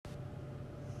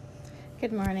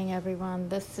Good morning, everyone.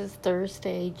 This is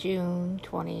Thursday, June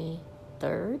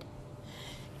 23rd,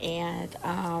 and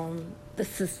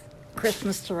this is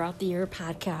Christmas Throughout the Year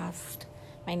podcast.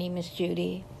 My name is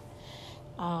Judy.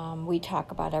 We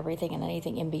talk about everything and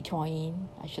anything in between.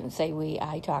 I shouldn't say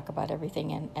I talk about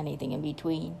everything and anything in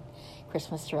between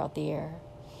Christmas Throughout the Year.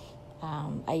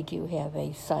 I do have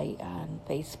a site on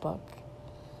Facebook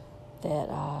that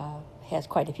has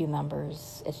quite a few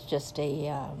members. It's just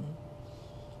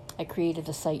I created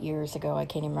the site years ago. I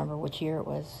can't even remember which year it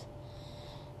was.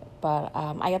 But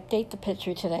I update the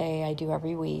picture today. I do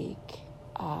every week.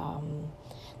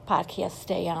 Podcasts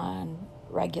stay on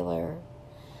regular.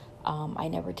 I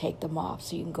never take them off,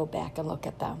 so you can go back and look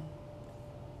at them.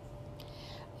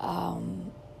 I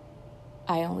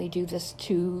only do this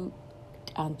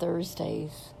on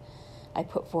Thursdays. I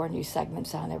put 4 new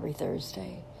segments on every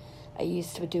Thursday. I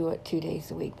used to do it 2 days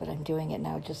a week, but I'm doing it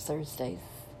now just Thursdays.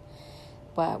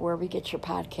 But wherever you get your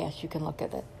podcast, you can look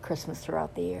at it Christmas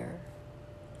Throughout the Year.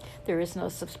 There is no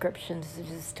subscriptions.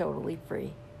 It is totally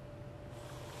free.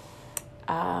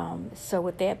 So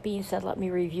with that being said, let me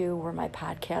review where my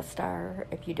podcasts are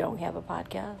if you don't have a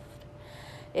podcast.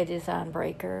 It is on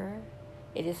Breaker.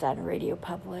 It is on Radio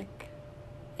Public.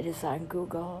 It is on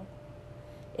Google.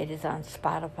 It is on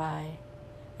Spotify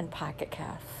and Pocket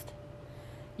Cast.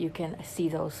 You can see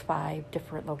those 5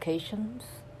 different locations.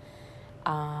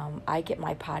 I get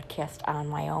my podcast on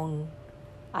my own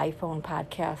iPhone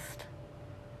podcast,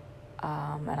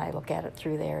 and I look at it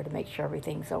through there to make sure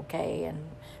everything's okay and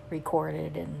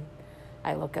recorded, and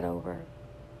I look it over.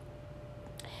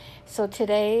 So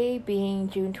today, being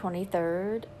June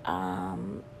 23rd,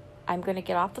 I'm going to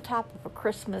get off the top of a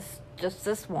Christmas, just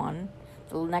this one.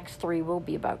 The next 3 will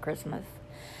be about Christmas.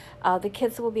 The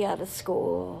kids will be out of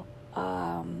school.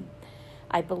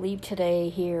 I believe today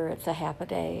here it's a half a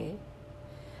day.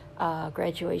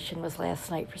 Graduation was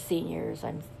last night for seniors.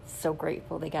 I'm so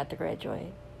grateful they got to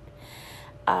graduate.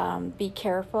 Be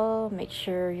careful. Make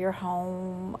sure you're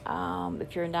home.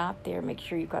 If you're not there, make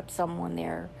sure you've got someone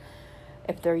there,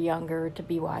 if they're younger, to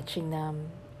be watching them.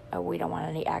 We don't want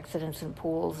any accidents in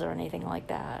pools or anything like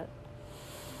that.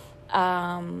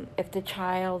 If the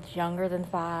child's younger than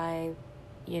 5,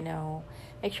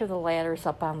 make sure the ladder's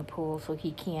up on the pool so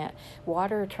he can't.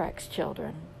 Water attracts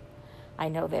children. I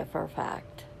know that for a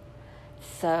fact.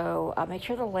 So make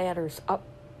sure the ladder's up,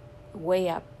 way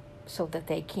up, so that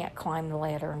they can't climb the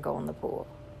ladder and go in the pool.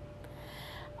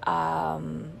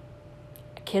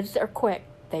 Kids are quick.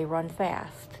 They run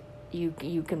fast.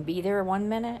 You can be there 1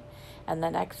 minute, and the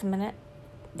next minute,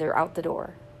 they're out the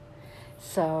door.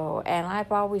 So, and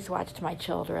I've always watched my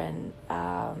children.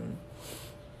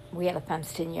 We had a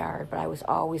fenced-in yard, but I was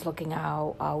always looking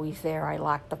out, always there. I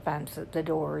locked the fence, the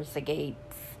doors, the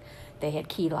gates. They had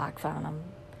key locks on them,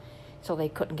 so they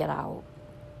couldn't get out.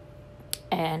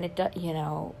 And it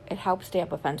helps to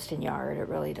have a fenced-in yard. It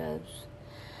really does.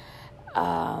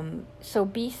 So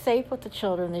be safe with the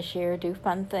children this year. Do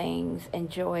fun things.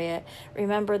 Enjoy it.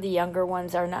 Remember, the younger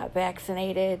ones are not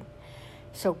vaccinated,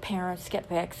 so parents get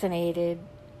vaccinated.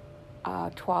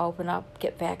 12 and up,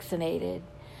 get vaccinated.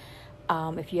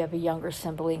 If you have a younger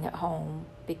sibling at home,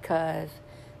 because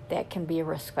that can be a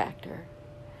risk factor.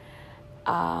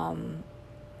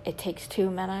 It takes 2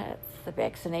 minutes. The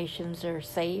vaccinations are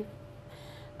safe,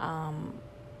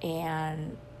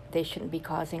 and they shouldn't be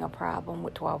causing a problem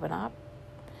with 12 and up.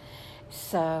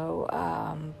 So,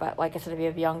 but like I said, if you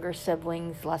have younger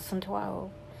siblings, less than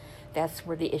 12, that's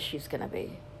where the issue's going to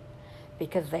be,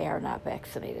 because they are not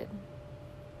vaccinated.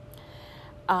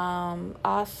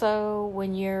 Also,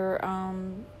 when you're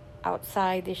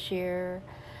outside this year,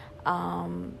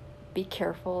 be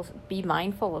careful, be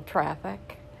mindful of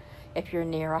traffic. If you're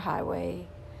near a highway,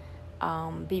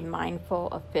 be mindful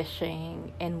of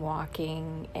fishing and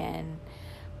walking, and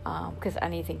because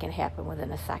anything can happen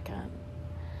within a second,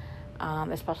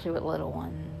 especially with little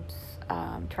ones.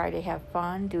 Try to have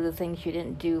fun, do the things you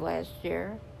didn't do last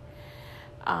year.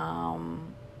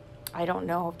 I don't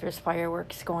know if there's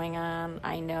fireworks going on.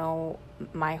 I know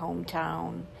my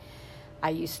hometown,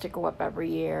 I used to go up every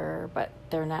year, but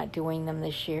they're not doing them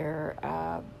this year.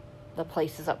 The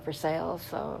place is up for sale,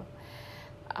 so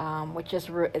which is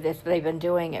they've been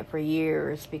doing it for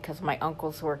years, because my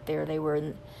uncles worked there. They were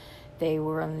in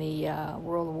the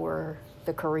World War,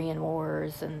 the Korean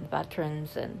Wars, and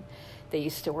veterans, and they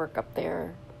used to work up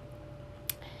there.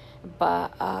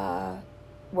 But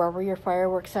wherever your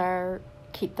fireworks are,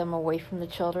 keep them away from the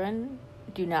children.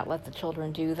 Do not let the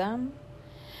children do them.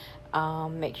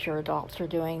 Make sure adults are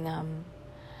doing them,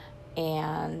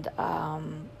 and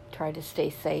try to stay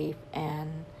safe.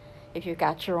 And if you've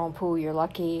got your own pool, you're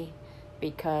lucky,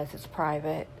 because it's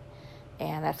private,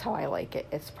 And that's how I like it.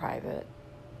 It's private.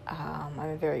 I'm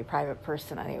a very private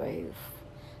person anyways.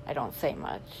 I don't say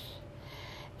much.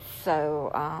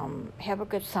 So have a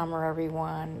good summer,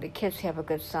 everyone. The kids have a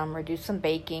good summer. Do some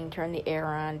baking. Turn the air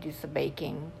on. Do some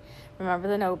baking. Remember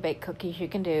the no-bake cookies you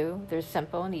can do. They're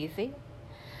simple and easy.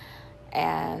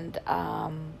 And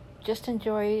just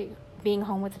enjoy being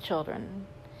home with the children.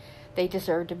 They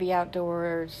deserve to be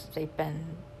outdoors. They've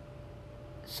been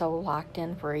so locked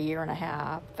in for a year and a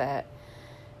half that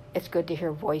it's good to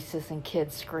hear voices and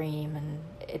kids scream, and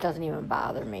it doesn't even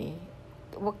bother me.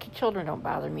 Well, children don't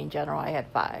bother me in general. I had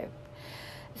 5.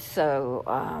 So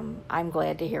I'm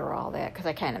glad to hear all that because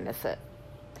I kind of miss it.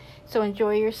 So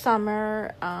enjoy your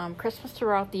summer. Christmas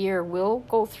throughout the year will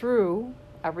go through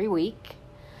every week.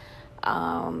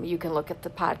 You can look at the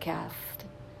podcast.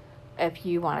 If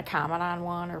you want to comment on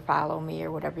one or follow me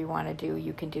or whatever you want to do,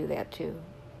 you can do that too.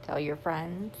 Tell your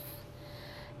friends.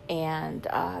 And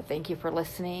thank you for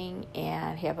listening,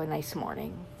 and have a nice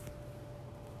morning.